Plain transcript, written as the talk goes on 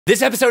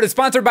This episode is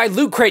sponsored by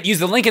Loot Crate. Use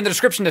the link in the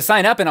description to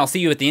sign up, and I'll see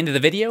you at the end of the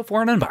video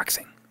for an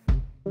unboxing.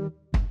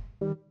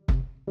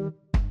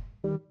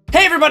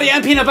 Hey everybody,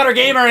 I'm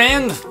PeanutButterGamer,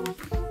 and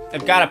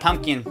I've got a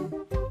pumpkin.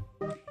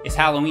 It's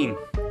Halloween.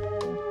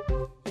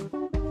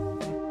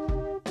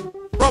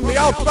 From the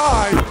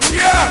outside,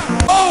 yeah!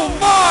 Oh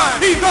my!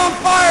 He's on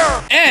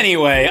fire!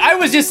 Anyway, I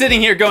was just sitting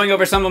here going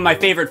over some of my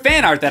favorite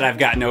fan art that I've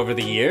gotten over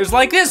the years,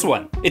 like this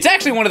one. It's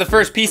actually one of the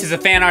first pieces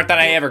of fan art that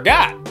I ever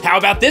got. How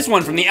about this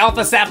one from the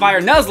Alpha Sapphire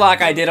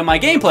Nuzlocke I did on my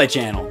gameplay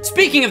channel?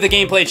 Speaking of the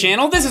gameplay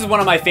channel, this is one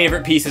of my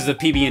favorite pieces of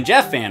PB and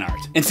Jeff fan art.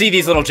 And see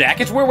these little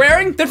jackets we're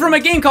wearing? They're from a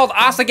game called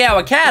Asagao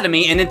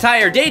Academy, an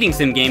entire dating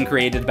sim game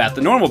created about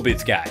the normal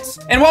boots guys.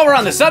 And while we're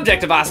on the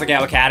subject of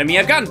Asagao Academy,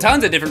 I've gotten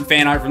tons of different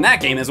fan art from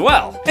that game as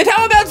well. And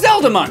how about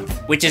Zelda Month,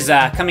 which is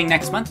coming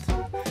next month?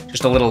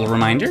 Just a little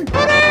reminder.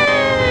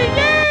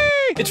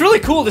 It's really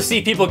cool to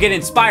see people get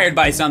inspired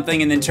by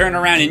something and then turn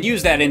around and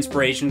use that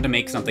inspiration to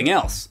make something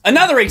else.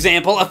 Another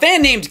example, a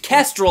fan named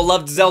Kestrel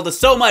loved Zelda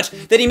so much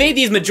that he made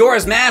these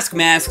Majora's Mask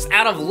masks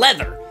out of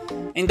leather.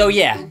 And oh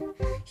yeah,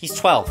 he's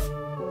 12.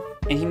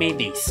 And he made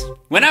these.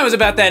 When I was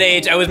about that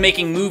age, I was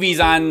making movies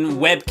on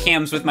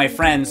webcams with my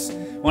friends.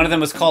 One of them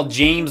was called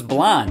James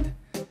Blonde.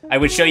 I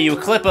would show you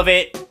a clip of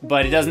it,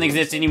 but it doesn't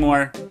exist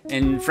anymore.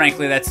 And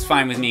frankly, that's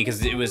fine with me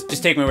because it was,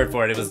 just take my word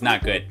for it, it was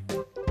not good.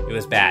 It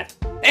was bad.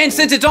 And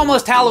since it's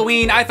almost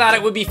Halloween, I thought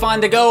it would be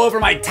fun to go over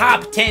my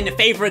top 10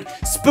 favorite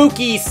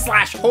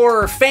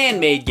spooky/horror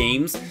fan-made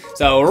games.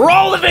 So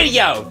roll the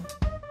video!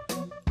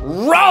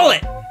 Roll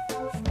it!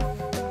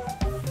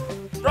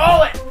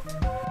 Roll it!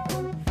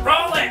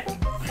 Roll it!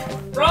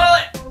 Roll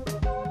it!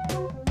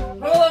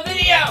 Roll the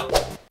video!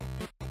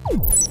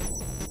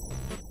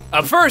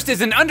 Up first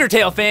is an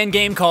Undertale fan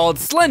game called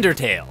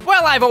Slendertale.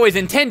 While I've always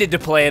intended to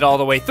play it all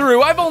the way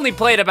through, I've only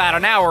played about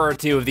an hour or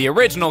two of the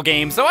original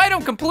game, so I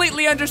don't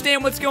completely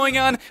understand what's going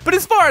on, but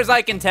as far as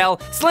I can tell,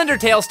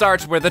 Slendertale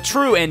starts where the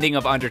true ending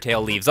of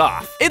Undertale leaves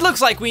off. It looks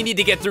like we need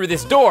to get through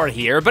this door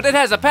here, but it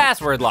has a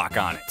password lock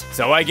on it.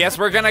 So I guess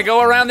we're gonna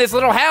go around this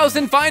little house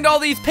and find all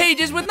these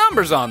pages with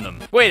numbers on them.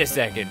 Wait a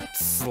second,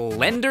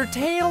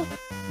 Slendertale?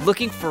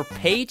 Looking for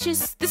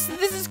pages? This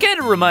is kind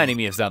of reminding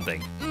me of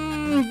something.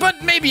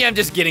 But maybe I'm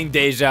just getting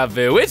deja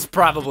vu. It's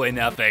probably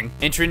nothing.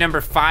 Entry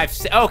number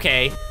 5,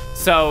 okay.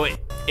 So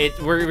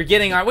we're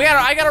getting our,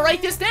 I gotta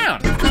write this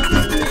down.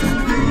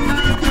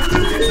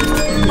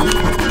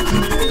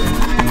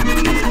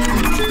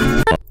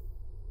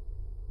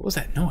 What was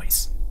that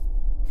noise?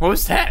 What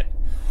was that?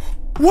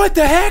 What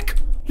the heck?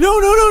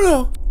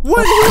 No.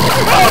 What?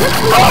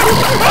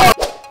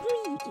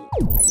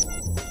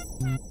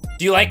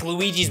 Do you like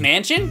Luigi's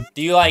Mansion?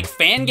 Do you like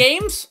fan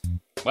games?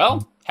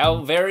 Well,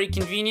 how very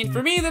convenient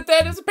for me that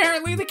is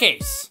apparently the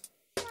case,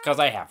 because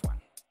I have one.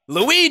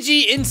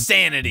 Luigi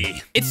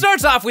Insanity. It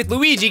starts off with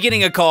Luigi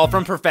getting a call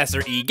from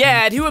Professor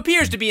Egad, who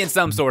appears to be in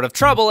some sort of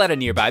trouble at a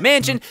nearby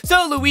mansion,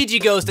 so Luigi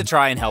goes to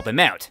try and help him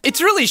out.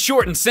 It's really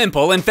short and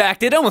simple. In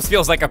fact, it almost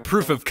feels like a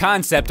proof of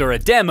concept or a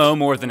demo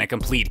more than a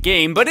complete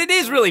game, but it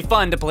is really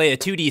fun to play a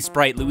 2D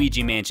sprite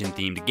Luigi Mansion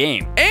themed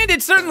game. And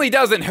it certainly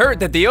doesn't hurt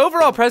that the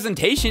overall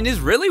presentation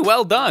is really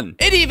well done.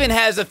 It even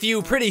has a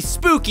few pretty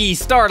spooky,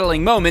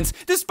 startling moments,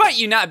 despite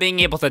you not being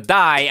able to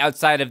die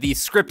outside of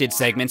these scripted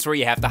segments where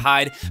you have to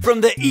hide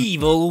from the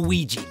evil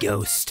Ouija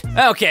ghost.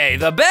 Okay,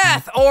 the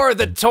bath or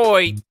the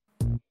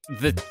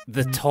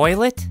the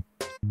toilet?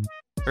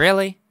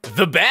 Really?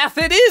 The bath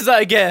it is,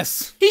 I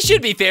guess. He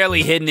should be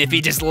fairly hidden if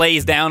he just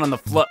lays down on the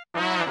floor.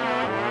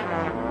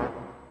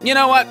 You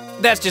know what?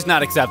 That's just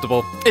not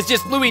acceptable. It's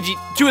just Luigi,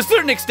 to a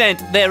certain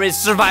extent, there is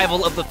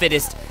survival of the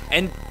fittest,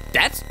 and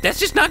that's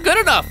just not good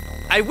enough.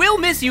 I will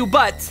miss you,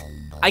 but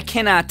I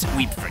cannot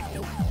weep for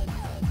you.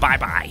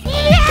 Bye-bye.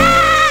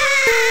 Yeah!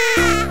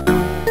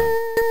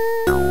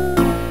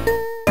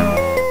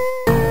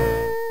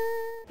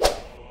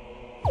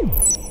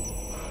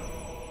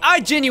 I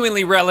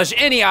genuinely relish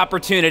any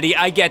opportunity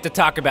I get to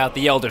talk about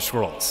the Elder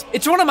Scrolls.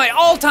 It's one of my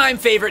all-time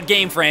favorite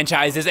game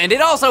franchises, and it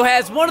also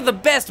has one of the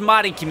best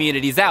modding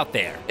communities out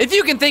there. If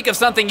you can think of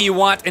something you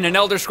want in an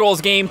Elder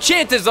Scrolls game,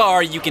 chances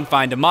are you can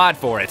find a mod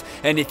for it.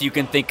 And if you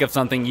can think of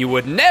something you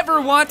would never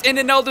want in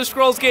an Elder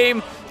Scrolls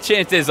game,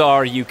 chances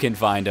are you can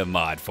find a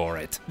mod for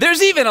it.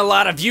 There's even a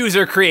lot of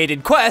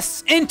user-created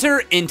quests.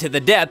 Enter Into the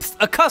Depths,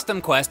 a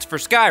custom quest for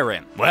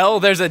Skyrim. Well,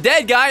 there's a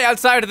dead guy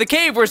outside of the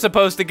cave we're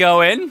supposed to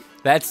go in.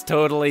 That's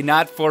totally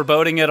not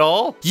foreboding at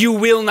all. You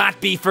will not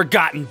be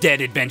forgotten,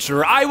 dead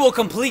adventurer. I will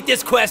complete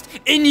this quest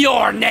in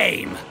your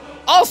name.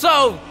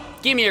 Also,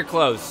 give me your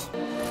clothes.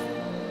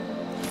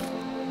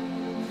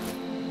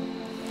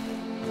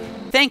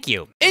 Thank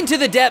you. Into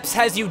the Depths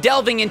has you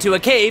delving into a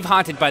cave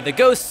haunted by the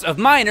ghosts of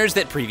miners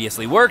that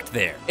previously worked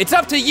there. It's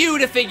up to you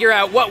to figure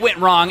out what went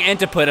wrong and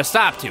to put a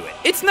stop to it.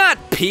 It's not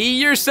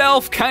pee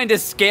yourself kinda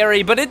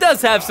scary, but it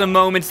does have some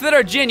moments that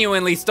are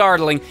genuinely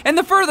startling, and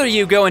the further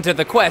you go into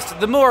the quest,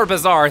 the more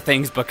bizarre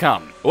things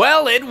become.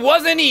 Well, it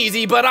wasn't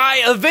easy, but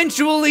I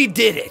eventually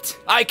did it.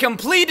 I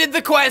completed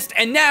the quest,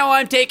 and now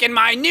I'm taking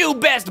my new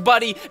best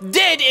buddy,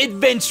 Dead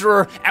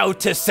Adventurer, out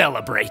to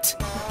celebrate.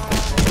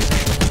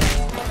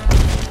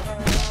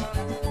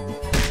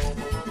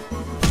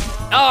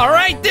 All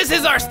right, this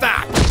is our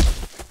stop.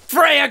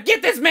 Freya,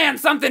 get this man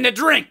something to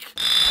drink.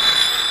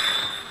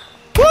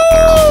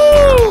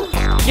 Woo!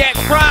 Get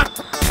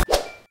cropped.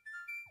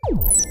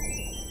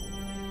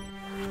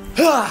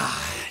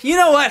 You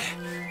know what?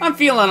 I'm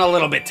feeling a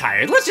little bit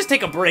tired. Let's just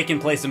take a break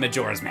and play some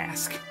Majora's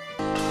Mask.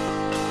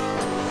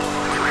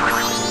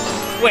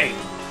 Wait,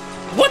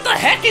 what the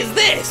heck is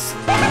this?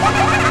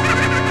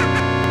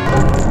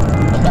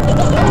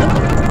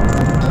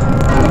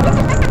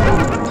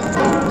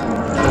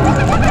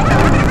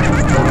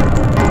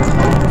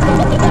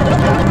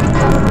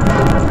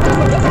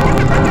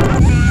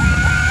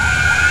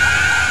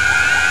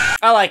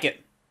 I like it.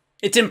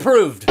 It's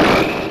improved.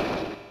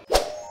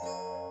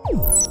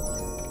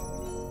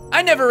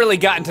 I never really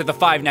got into the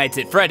Five Nights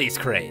at Freddy's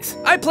craze.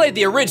 I played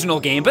the original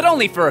game, but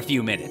only for a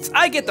few minutes.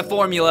 I get the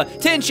formula: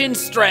 tension,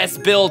 stress,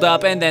 build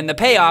up, and then the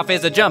payoff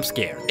is a jump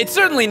scare. It's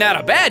certainly not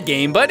a bad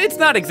game, but it's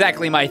not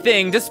exactly my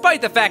thing,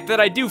 despite the fact that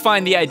I do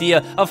find the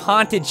idea of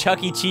haunted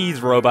Chuck E.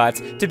 Cheese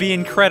robots to be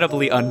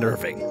incredibly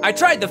unnerving. I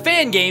tried the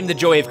fan game, The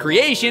Joy of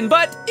Creation,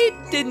 but it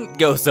didn't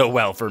go so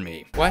well for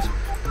me. What?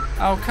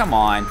 Oh, come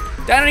on.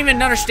 I don't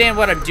even understand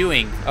what I'm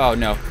doing. Oh,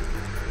 no.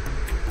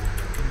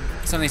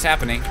 Something's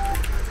happening.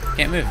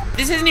 Can't move.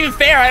 This isn't even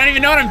fair. I don't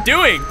even know what I'm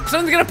doing.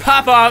 Something's gonna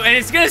pop up and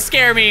it's gonna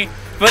scare me,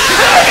 but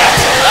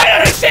I don't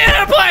understand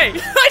how to play.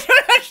 I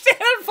don't understand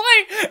how to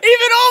play,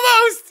 even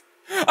almost.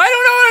 I don't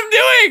know what I'm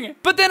doing.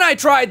 But then I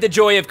tried The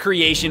Joy of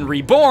Creation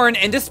Reborn,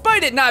 and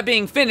despite it not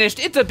being finished,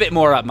 it's a bit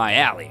more up my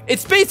alley.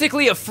 It's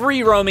basically a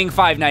free-roaming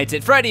Five Nights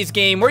at Freddy's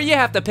game where you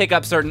have to pick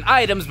up certain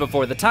items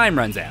before the time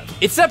runs out.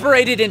 It's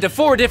separated into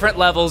 4 different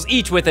levels,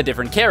 each with a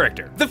different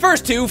character. The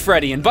first 2,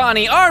 Freddy and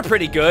Bonnie, are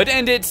pretty good,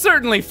 and it's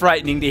certainly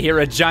frightening to hear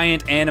a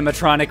giant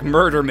animatronic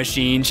murder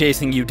machine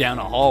chasing you down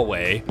a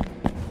hallway.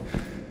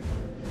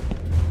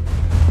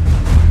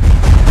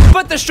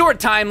 But the short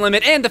time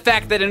limit and the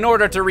fact that in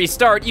order to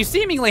restart, you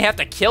seemingly have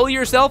to kill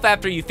yourself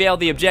after you fail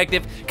the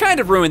objective kind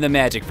of ruined the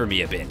magic for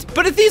me a bit.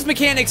 But if these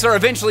mechanics are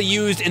eventually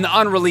used in the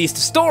unreleased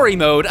story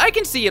mode, I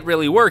can see it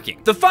really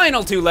working. The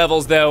final 2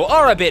 levels, though,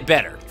 are a bit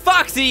better.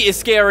 Foxy is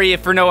scary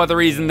if for no other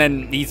reason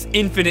than he's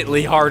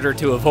infinitely harder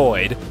to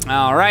avoid.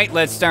 All right,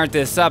 let's start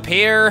this up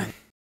here.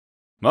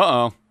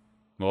 Uh-oh.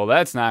 Well,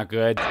 that's not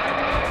good.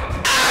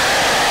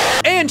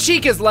 And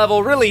Chica's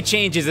level really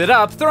changes it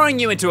up, throwing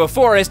you into a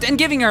forest and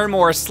giving her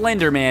more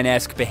Slender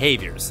Man-esque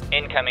behaviors.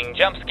 Incoming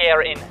jump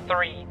scare in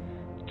 3,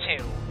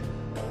 2,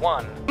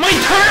 1. My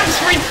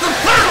turrets reached the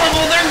 3rd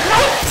level, their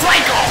growth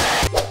cycle!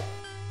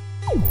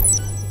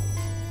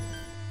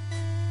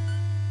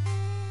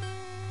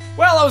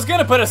 Well, I was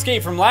gonna put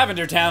Escape from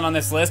Lavender Town on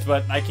this list,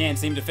 but I can't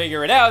seem to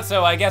figure it out,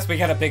 so I guess we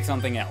gotta pick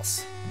something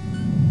else.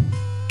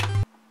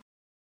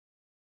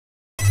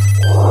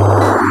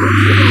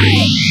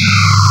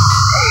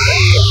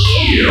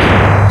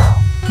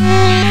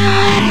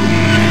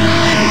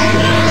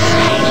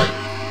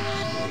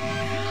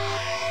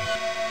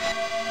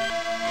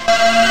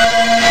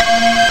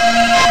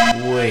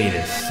 Wait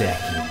a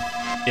second.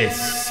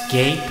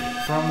 Escape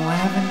from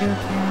Lavender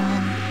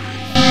Town?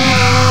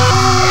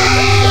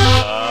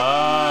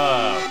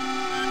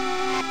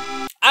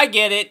 I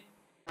get it.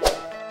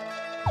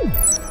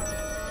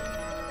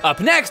 Up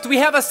next, we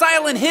have a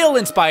Silent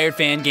Hill-inspired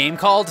fan game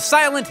called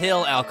Silent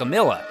Hill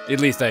Alchemilla.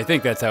 At least I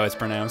think that's how it's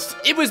pronounced.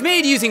 It was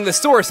made using the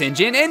Source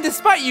engine, and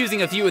despite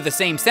using a few of the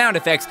same sound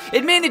effects,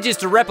 it manages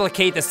to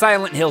replicate the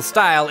Silent Hill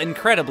style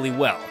incredibly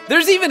well.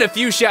 There's even a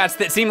few shots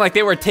that seem like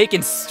they were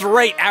taken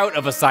straight out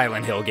of a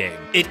Silent Hill game.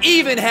 It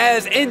even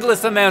has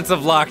endless amounts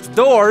of locked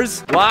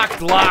doors.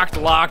 Locked, locked,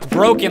 locked,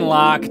 broken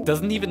lock.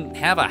 Doesn't even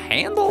have a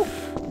handle?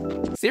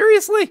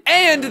 Seriously?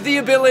 And the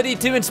ability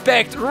to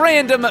inspect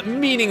random,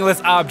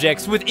 meaningless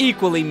objects with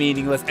equally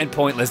meaningless and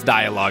pointless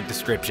dialogue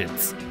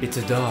descriptions. It's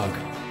a dog.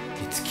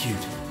 It's cute.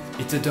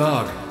 It's a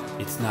dog.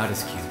 It's not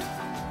as cute.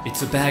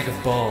 It's a bag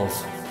of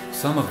balls.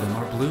 Some of them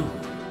are blue.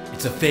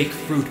 It's a fake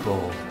fruit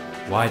bowl.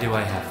 Why do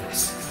I have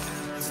this?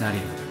 It's not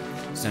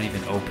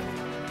even open.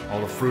 All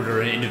the fruit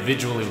are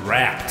individually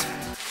wrapped.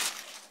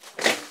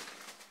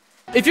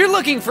 If you're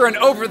looking for an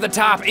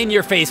over-the-top,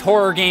 in-your-face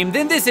horror game,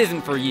 then this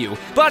isn't for you.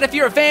 But if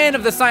you're a fan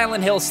of the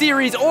Silent Hill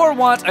series or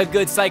want a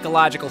good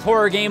psychological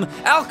horror game,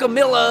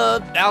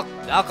 Alchemilla,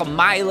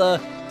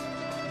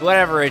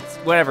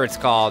 whatever it's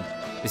called,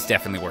 is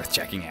definitely worth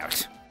checking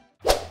out.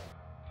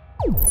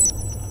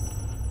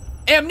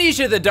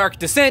 Amnesia: The Dark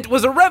Descent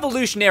was a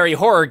revolutionary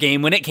horror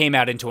game when it came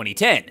out in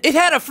 2010. It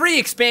had a free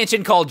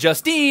expansion called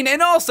Justine,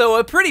 and also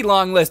a pretty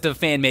long list of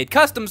fan-made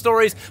custom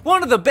stories,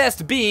 one of the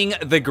best being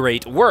The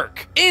Great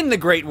Work. In The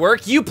Great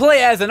Work, you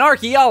play as an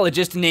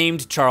archaeologist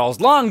named Charles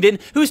Longden,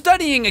 who's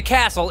studying a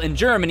castle in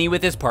Germany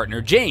with his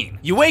partner Jane.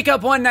 You wake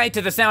up one night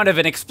to the sound of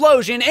an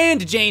explosion,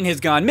 and Jane has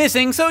gone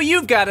missing, so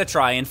you've got to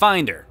try and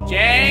find her.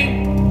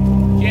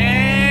 Jane?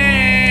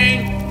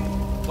 Jane?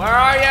 Where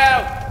are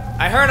you?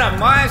 I heard a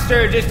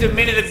monster just a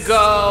minute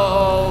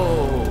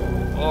ago.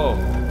 Oh.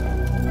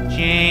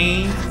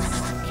 Jane,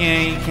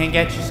 can I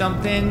get you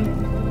something?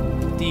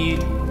 Do you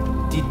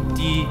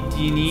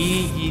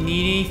need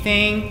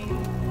anything?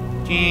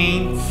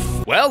 Jane?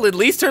 Well, at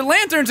least her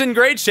lantern's in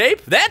great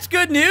shape. That's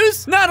good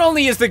news. Not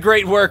only is the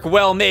great work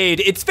well made,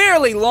 it's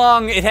fairly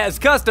long, it has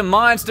custom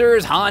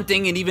monsters,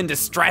 haunting, and even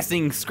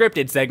distressing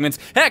scripted segments.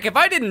 Heck, if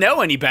I didn't know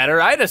any better,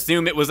 I'd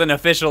assume it was an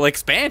official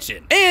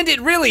expansion. And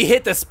it really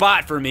hit the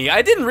spot for me.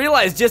 I didn't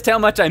realize just how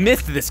much I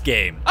missed this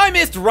game. I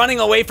missed running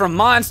away from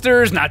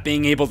monsters, not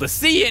being able to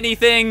see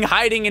anything,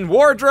 hiding in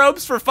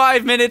wardrobes for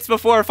 5 minutes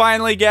before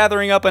finally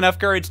gathering up enough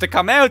courage to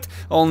come out,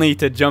 only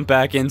to jump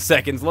back in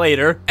seconds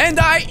later. And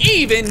I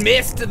even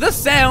missed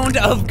the sound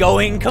of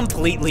going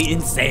completely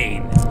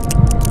insane.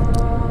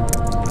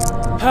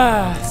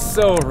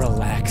 So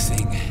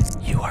relaxing.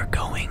 You are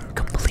going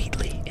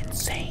completely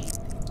insane.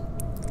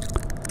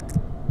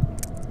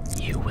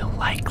 You will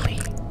likely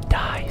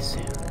die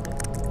soon.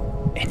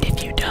 And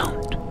if you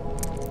don't,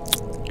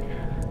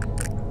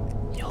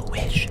 you'll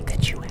wish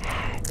that you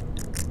had.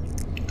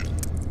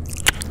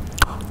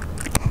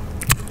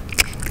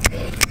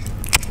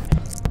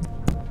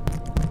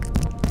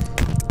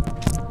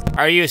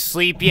 Are you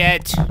asleep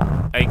yet?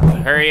 Like,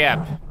 hurry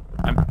up.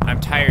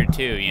 I'm tired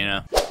too, you know.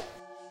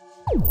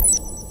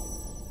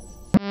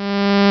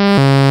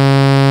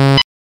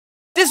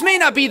 This may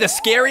not be the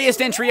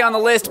scariest entry on the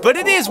list, but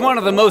it is one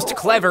of the most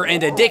clever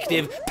and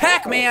addictive,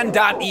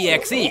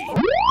 Pac-Man.exe.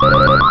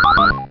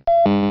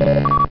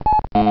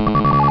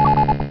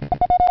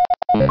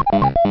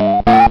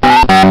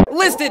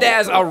 Listed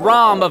as a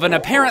ROM of an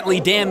apparently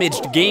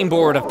damaged game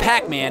board of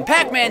Pac-Man,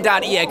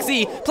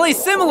 Pac-Man.exe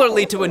plays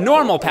similarly to a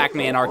normal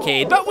Pac-Man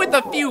arcade, but with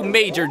a few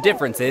major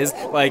differences,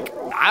 like,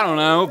 I don't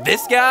know,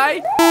 this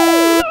guy?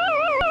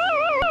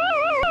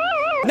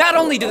 Not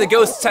only do the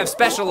ghosts have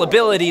special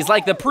abilities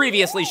like the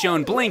previously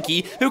shown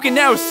Blinky, who can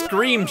now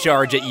scream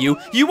charge at you,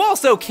 you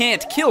also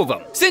can't kill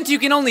them. Since you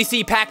can only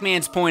see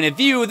Pac-Man's point of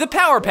view, the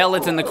power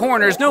pellets in the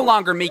corners no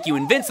longer make you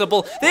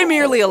invincible, they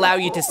merely allow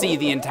you to see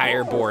the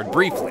entire board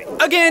briefly.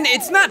 Again,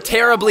 it's not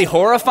terribly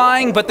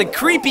horrifying, but the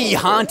creepy,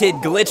 haunted,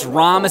 glitch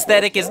ROM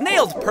aesthetic is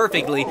nailed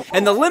perfectly,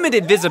 and the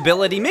limited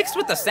visibility mixed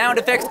with the sound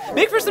effects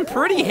make for some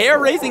pretty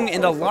hair-raising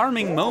and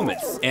alarming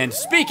moments. And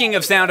speaking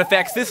of sound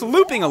effects, this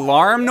looping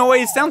alarm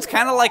noise sounds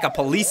kinda like a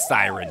police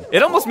siren.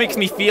 It almost makes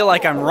me feel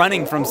like I'm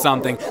running from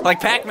something,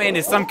 like Pac-Man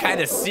is some kind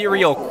of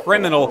serial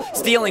criminal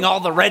stealing all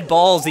the red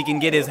balls he can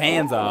get his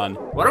hands on.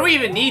 What do we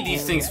even need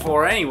these things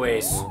for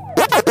anyways?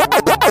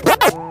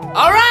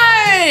 All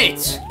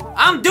right!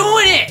 I'm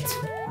doing it!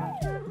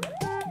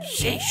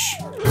 Sheesh.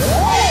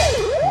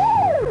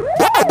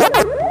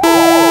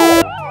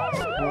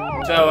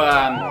 So,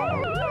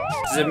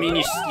 does it mean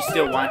you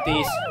still want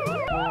these?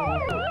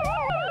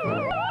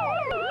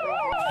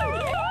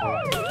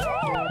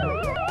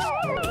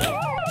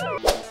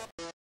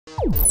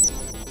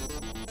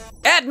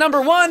 At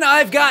number 1,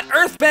 I've got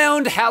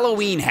Earthbound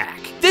Halloween Hack.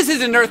 This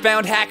is an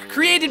Earthbound hack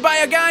created by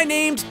a guy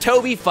named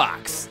Toby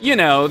Fox. You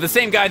know, the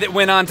same guy that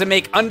went on to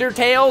make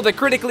Undertale, the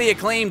critically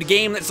acclaimed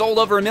game that sold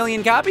over 1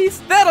 million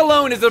copies? That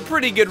alone is a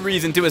pretty good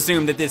reason to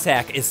assume that this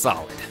hack is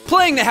solid.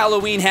 Playing the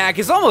Halloween hack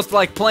is almost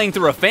like playing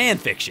through a fan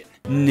fiction.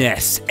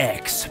 Ness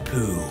X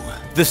Poo.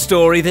 The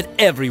story that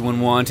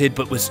everyone wanted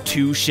but was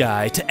too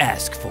shy to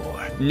ask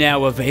for.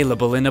 Now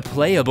available in a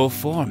playable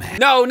format.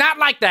 No, not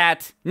like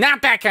that.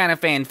 Not that kind of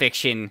fan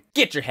fiction.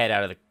 Get your head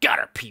out of the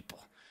gutter, people.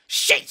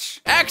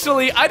 Sheesh!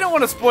 Actually, I don't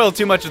want to spoil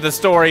too much of the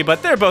story,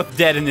 but they're both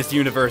dead in this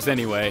universe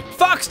anyway.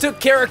 Fox took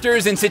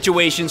characters and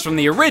situations from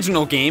the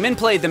original game and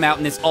played them out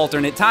in this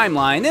alternate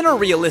timeline in a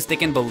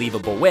realistic and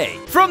believable way.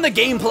 From the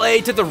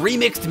gameplay to the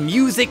remixed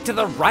music to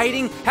the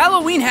writing,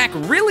 Halloween Hack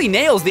really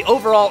nails the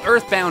overall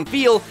Earthbound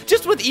feel,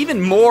 just with even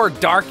more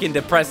dark and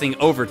depressing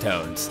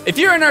overtones. If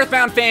you're an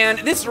Earthbound fan,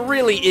 this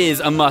really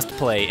is a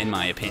must-play in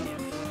my opinion.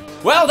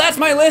 Well, that's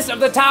my list of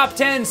the top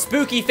 10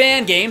 spooky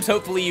fan games.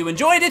 Hopefully you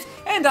enjoyed it,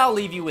 and I'll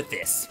leave you with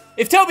this.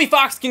 If Toby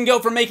Fox can go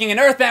from making an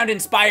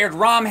Earthbound-inspired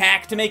ROM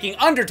hack to making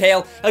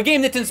Undertale, a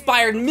game that's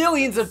inspired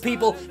millions of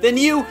people, then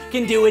you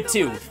can do it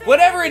too.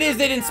 Whatever it is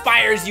that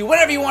inspires you,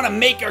 whatever you want to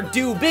make or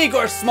do, big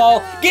or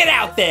small, get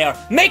out there,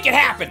 make it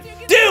happen,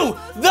 do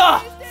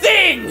the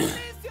thing!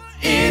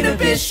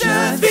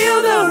 Inhibition,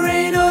 feel the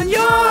rain on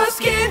your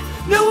skin.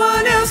 No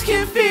one else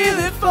can feel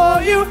it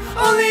for you,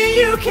 only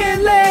you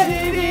can let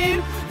it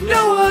in.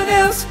 No one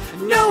else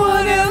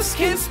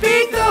can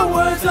speak the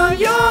words on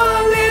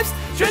your lips.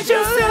 Stretch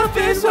yourself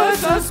in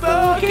words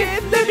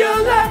unspoken. Live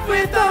your life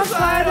with arms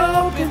wide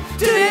open.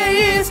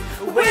 Today is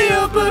where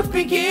your book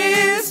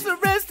begins. The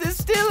rest is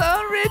still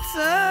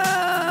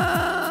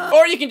unwritten.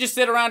 Or you can just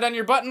sit around on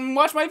your butt and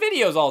watch my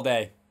videos all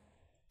day.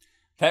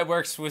 That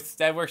works for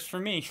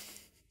me.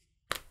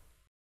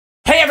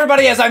 Hey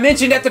everybody, as I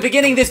mentioned at the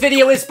beginning, this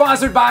video is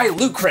sponsored by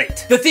Loot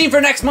Crate. The theme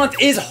for next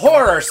month is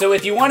horror, so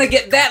if you want to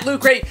get that Loot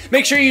Crate,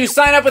 make sure you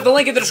sign up with the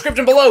link in the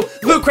description below,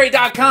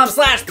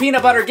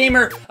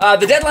 lootcrate.com/PeanutButterGamer.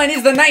 The deadline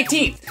is the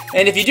 19th,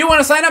 and if you do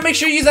want to sign up, make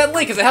sure you use that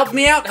link, because it helps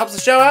me out, helps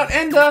the show out,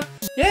 and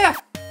yeah,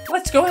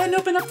 let's go ahead and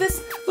open up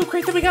this loot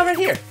crate that we got right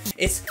here.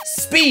 It's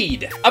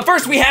speed. Up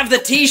first, we have the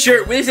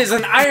t-shirt. This is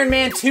an Iron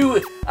Man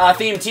 2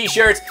 themed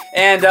t-shirt,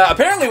 and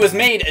apparently was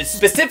made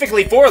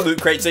specifically for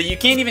Loot Crate, so you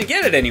can't even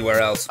get it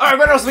anywhere else. All right,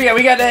 what else we got?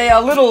 We got a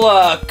little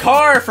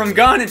car from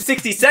Gone in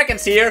 60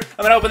 Seconds here.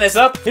 I'm gonna open this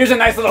up. Here's a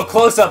nice little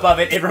close-up of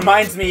it. It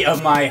reminds me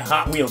of my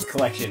Hot Wheels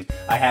collection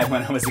I had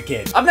when I was a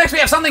kid. Up next, we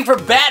have something for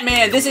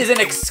Batman. This is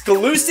an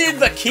exclusive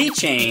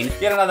keychain.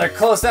 Get another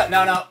close-up.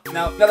 No,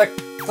 another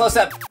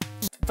close-up.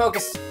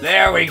 Focus.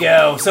 There we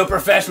go. So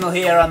professional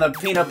here on the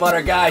Peanut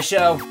Butter Guy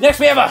show. Next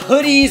we have a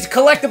hoodies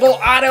collectible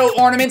auto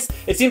ornaments.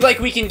 It seems like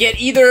we can get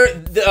either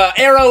the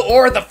Arrow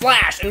or the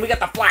Flash, and we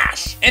got the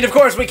Flash. And of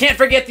course we can't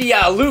forget the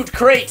Loot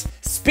Crate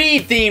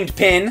speed themed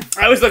pin.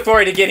 I always look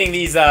forward to getting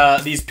these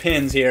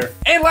pins here.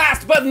 And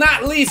last but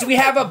not least, we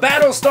have a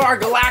Battlestar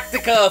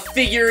Galactica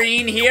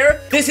figurine here.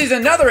 This is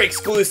another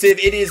exclusive.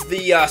 It is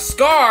the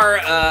Scar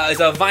is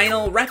a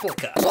vinyl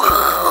replica.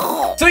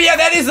 So yeah,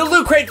 that is the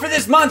Loot Crate for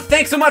this month.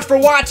 Thanks so much for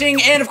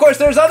watching. And of course,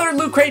 there's other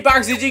Loot Crate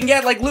boxes you can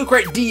get, like Loot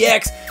Crate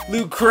DX,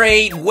 Loot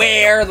Crate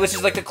Wear, which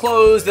is like the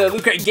clothes, the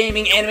Loot Crate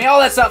Gaming, anime, all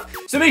that stuff.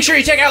 So make sure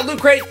you check out Loot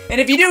Crate. And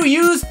if you do,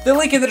 use the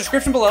link in the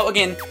description below.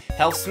 Again,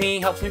 helps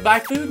me buy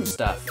food and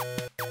stuff.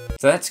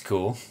 So that's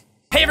cool.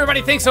 Hey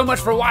everybody, thanks so much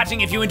for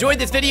watching. If you enjoyed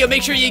this video,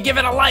 make sure you give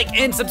it a like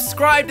and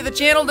subscribe to the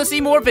channel to see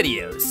more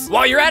videos.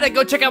 While you're at it,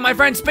 go check out my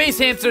friend Space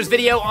Hamster's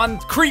video on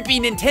creepy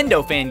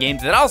Nintendo fan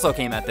games that also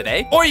came out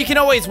today. Or you can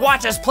always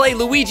watch us play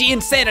Luigi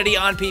Insanity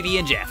on PB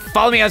and Jeff.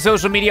 Follow me on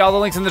social media, all the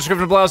links in the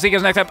description below. See you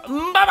guys next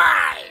time.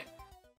 Bye-bye!